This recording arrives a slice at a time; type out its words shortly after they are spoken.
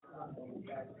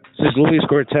This is Luis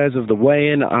Cortes of the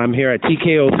Weigh-In. I'm here at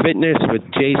TKO Fitness with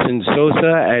Jason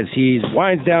Sosa as he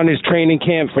winds down his training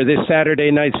camp for this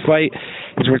Saturday night's fight.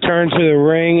 His return to the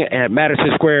ring at Madison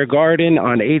Square Garden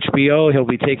on HBO. He'll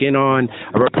be taking on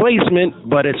a replacement,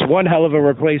 but it's one hell of a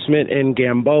replacement in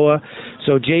Gamboa.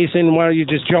 So, Jason, why don't you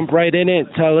just jump right in it?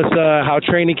 Tell us how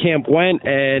training camp went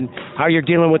and how you're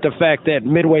dealing with the fact that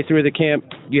midway through the camp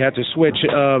you had to switch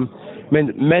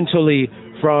mentally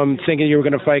from thinking you were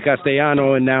going to fight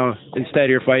Castellano, and now instead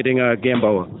you're fighting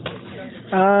Gamboa.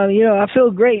 I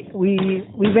feel great.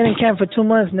 We've been in camp for 2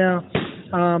 months now,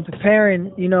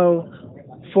 preparing,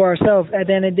 for ourselves. At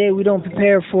the end of the day, we don't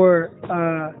prepare for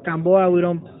Gamboa. We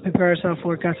don't prepare ourselves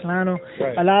for Castellano.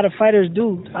 Right. A lot of fighters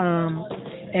do,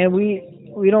 and we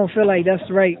don't feel like that's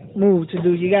the right move to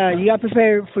do. You got to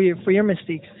prepare for your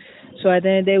mistakes. So at the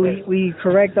end of the day, we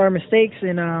correct our mistakes,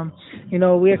 and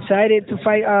we're excited to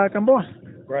fight Gamboa.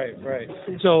 Right.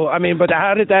 So, but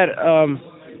how did that,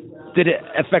 did it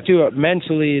affect you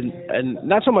mentally, and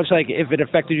not so much like if it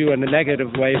affected you in a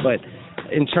negative way, but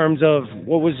in terms of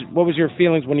what was your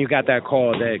feelings when you got that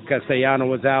call that Castellano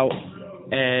was out,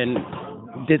 and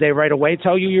did they right away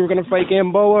tell you were going to fight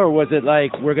Gamboa, or was it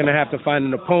like we're going to have to find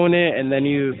an opponent, and then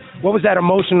what was that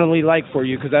emotionally like for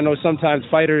you? Because I know sometimes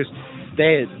fighters,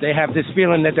 they have this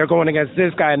feeling that they're going against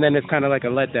this guy, and then it's kind of like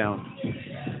a letdown.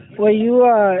 Well,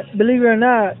 believe it or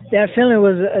not, that feeling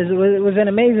was an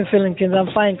amazing feeling because I'm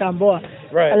fighting Gamboa.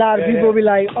 Right. A lot of people will be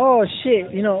like, oh,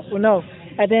 shit, well, no.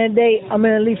 At the end of the day, I'm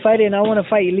an elite fighter, and I want to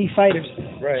fight elite fighters.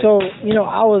 Right. So,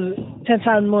 I was 10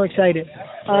 times more excited.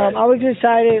 Right. I was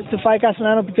excited to fight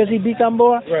Castellano because he beat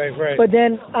Gamboa. Right. But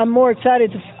then I'm more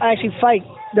excited to actually fight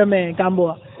the man,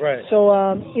 Gamboa. Right. So,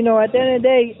 at the end of the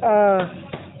day,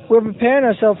 we're preparing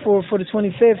ourselves for the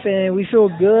 25th, and we feel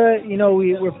good.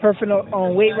 We're perfect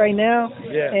on weight right now,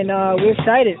 and we're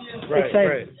excited.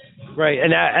 Right.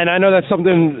 And I know that's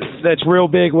something that's real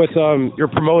big with your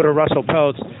promoter, Russell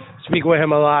Peltz. Speak with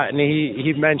him a lot, and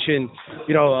he mentioned,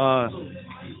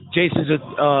 Sosa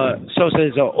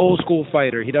is an old school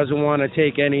fighter. He doesn't want to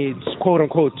take any quote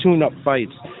unquote tune-up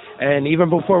fights. And even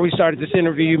before we started this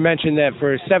interview, you mentioned that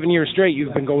for 7 years straight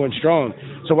you've been going strong.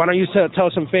 So why don't you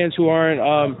tell some fans who aren't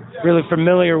really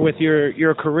familiar with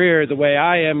your career the way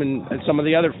I am and some of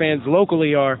the other fans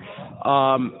locally are,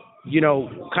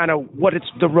 kind of what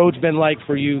the road's been like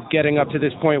for you getting up to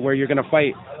this point where you're going to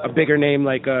fight a bigger name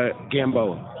like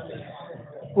Gamboa.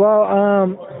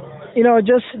 Well,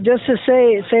 just to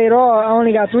say it all, I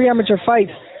only got 3 amateur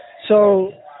fights.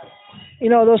 So,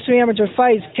 those 3 amateur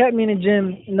fights kept me in the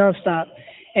gym nonstop.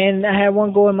 And I had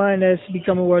one goal in mind, that's to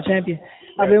become a world champion.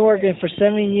 I've been working for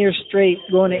 7 years straight,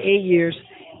 going to 8 years.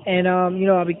 And,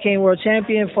 I became world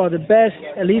champion for the best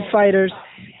elite fighters.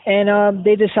 And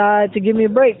they decided to give me a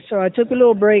break. So I took a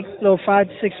little break, 5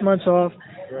 to 6 months off.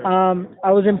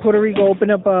 I was in Puerto Rico,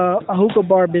 opened up a hookah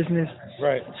bar business.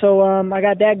 Right. So I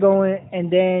got that going.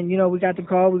 And then, we got the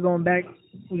call. We're going back.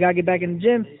 We got to get back in the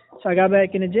gym. So I got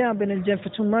back in the gym. I've been in the gym for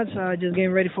 2 months, just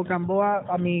getting ready for Gamboa.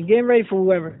 Getting ready for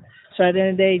whoever. So at the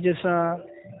end of the day,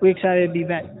 we're excited to be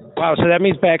back. Wow, so that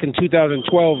means back in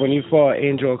 2012 when you fought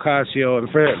Angel Ocasio. And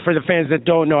for the fans that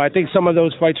don't know, I think some of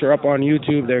those fights are up on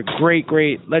YouTube. They're great,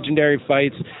 legendary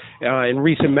fights in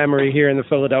recent memory here in the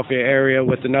Philadelphia area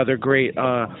with another great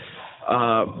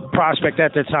prospect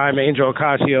at the time, Angel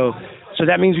Ocasio. So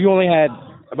that means you only had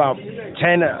about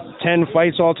 10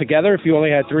 fights altogether if you only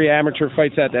had 3 amateur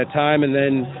fights at that time, and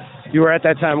then you were at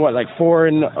that time,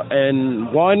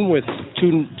 4-1 with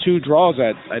two draws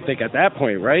I think at that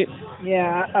point, right?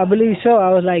 Yeah, I believe so. I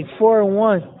was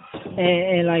 4-1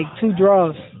 and 2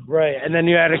 draws. Right, and then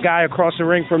you had a guy across the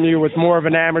ring from you with more of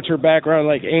an amateur background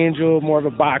like Angel, more of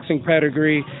a boxing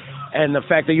pedigree, and the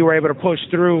fact that you were able to push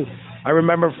through. I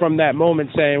remember from that moment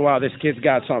saying, wow, this kid's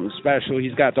got something special.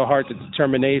 He's got the heart, the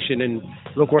determination, and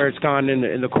look where it's gone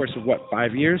in the course of,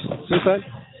 5 years since then?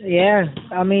 Yeah,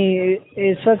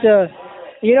 it's such a,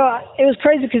 it was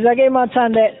crazy because I gave my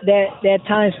time that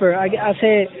time spur. I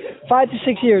said 5 to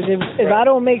 6 years. If I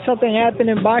don't make something happen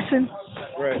in boxing,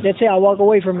 that's it, I walk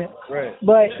away from it. Right.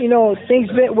 But,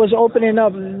 things was opening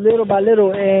up little by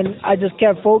little, and I just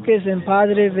kept focused and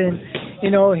positive, and,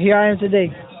 here I am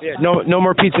today. Yeah, no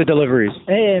more pizza deliveries.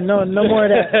 Yeah, no more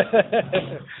of that.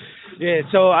 Yeah,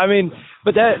 so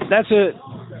but that's a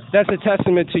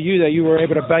testament to you that you were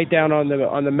able to bite down on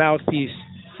the mouthpiece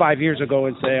 5 years ago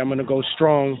and say I'm going to go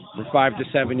strong for 5 to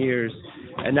 7 years,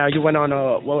 and now you went on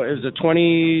it was a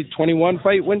 21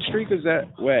 fight win streak. Is that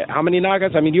how many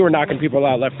knockouts? You were knocking people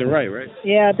out left and right?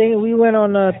 Yeah, I think we went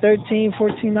on a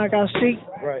 13-14 knockout streak.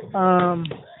 Right.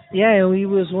 Yeah, and we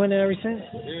was winning ever since.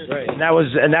 Right, and that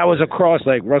was across.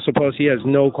 Like Russell Post, he has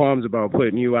no qualms about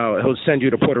putting you out. He'll send you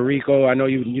to Puerto Rico. I know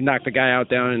you knocked the guy out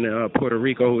down in Puerto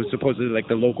Rico, who was supposedly like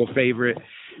the local favorite,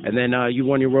 and then you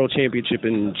won your world championship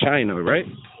in China, right?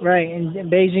 Right, in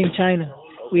Beijing, China.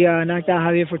 We knocked out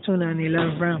Javier Fortuna in the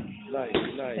 11th round. Nice,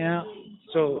 nice. Yeah.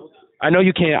 So I know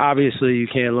you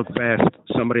can't look past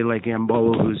somebody like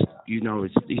Gamboa, who's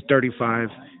he's 35.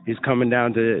 He's coming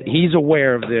down to. He's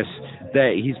aware of this,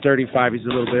 that he's 35. He's a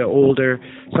little bit older.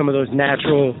 Some of those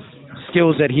natural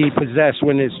skills that he possessed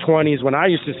when in his 20s. When I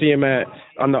used to see him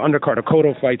on the undercard of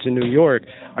Cotto fights in New York,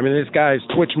 I mean, this guy's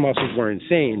twitch muscles were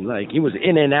insane. Like, he was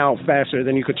in and out faster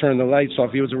than you could turn the lights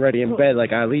off. He was already in bed,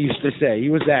 like Ali used to say. He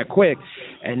was that quick.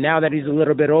 And now that he's a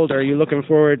little bit older, are you looking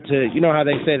forward to, you know how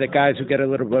they say that guys who get a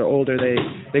little bit older,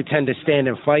 they tend to stand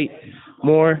and fight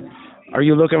more? Are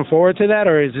you looking forward to that,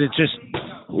 or is it just,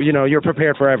 you're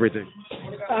prepared for everything?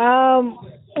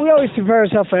 We always prepare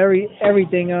ourselves for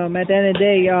everything. At the end of the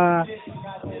day,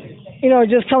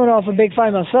 just coming off a big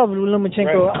fight myself with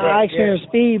Lomachenko, I experienced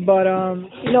speed, but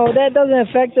that doesn't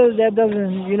affect us. That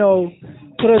doesn't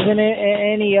put us in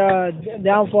any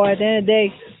downfall. At the end of the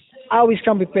day, I always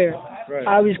come prepared. Right.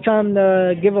 I always come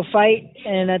to give a fight,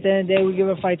 and at the end of the day, we give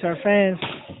a fight to our fans.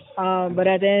 But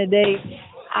at the end of the day,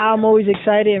 I'm always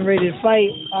excited and ready to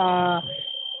fight.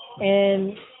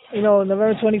 And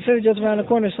November 25th just around the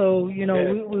corner, so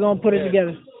we're gonna put it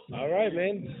together. All right,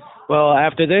 man. Well,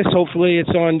 after this, hopefully it's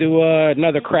on to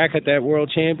another crack at that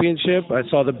World Championship. I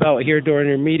saw the belt here during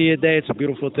your media day. It's a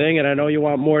beautiful thing, and I know you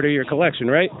want more to your collection,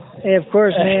 right? Yeah, of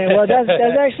course, man. Well, that's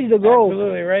actually the goal.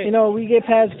 Absolutely, right. We get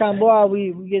past Gamboa,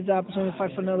 we get the opportunity to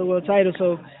fight for another world title,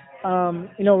 so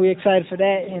we're excited for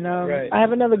that. And I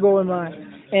have another goal in mind.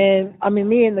 And,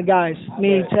 me and the guys,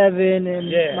 Tevin,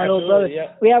 and my little brother,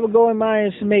 we have a goal in mind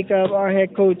is to make our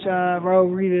head coach,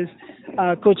 Raul Rivas,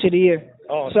 Coach of the Year.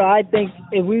 Awesome. So I think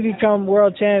if we become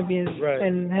world champions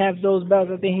and have those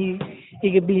belts, I think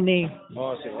he could be named.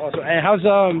 Awesome. And how's,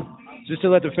 just to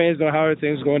let the fans know how are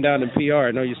things going down in PR,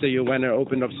 I know you said you went and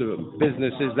opened up some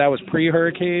businesses. That was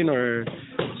pre-hurricane, or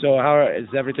so how is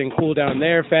everything cool down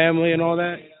there, family and all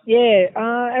that? Yeah,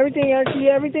 everything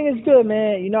is good,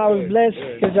 man. I was blessed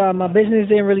because my business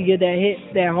didn't really get that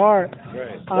hit that hard.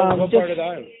 Right. What part of the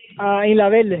island? In La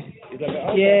Verde. Okay.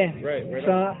 Yeah. Right.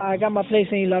 So I got my place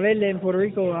in La Verde in Puerto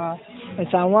Rico, in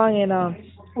San Juan, and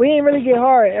we didn't really get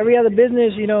hard. Every other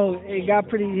business, it got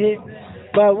pretty hit,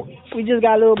 but we just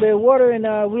got a little bit of water, and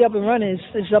we up and running.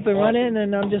 It's up and running,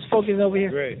 and I'm just focused over here.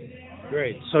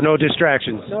 Great. So no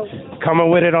distractions. Nope.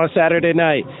 Coming with it on Saturday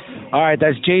night. All right,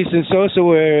 that's Jason Sosa,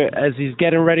 as he's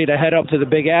getting ready to head up to the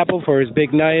Big Apple for his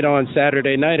big night on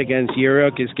Saturday night against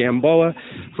Yuriorkis Gamboa.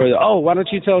 Why don't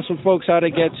you tell some folks how to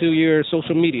get to your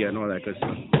social media and all that good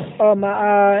stuff?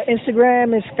 My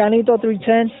Instagram is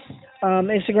Canito310.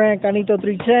 Instagram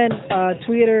Canito310.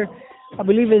 Twitter, I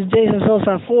believe it's Jason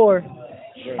Sosa 4.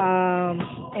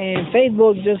 And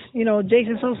Facebook, just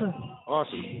Jason Sosa.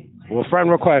 Awesome. Well, friend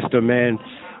request him, man.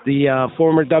 The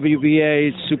former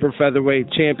WBA super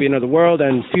featherweight champion of the world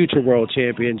and future world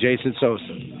champion, Jason Sosa.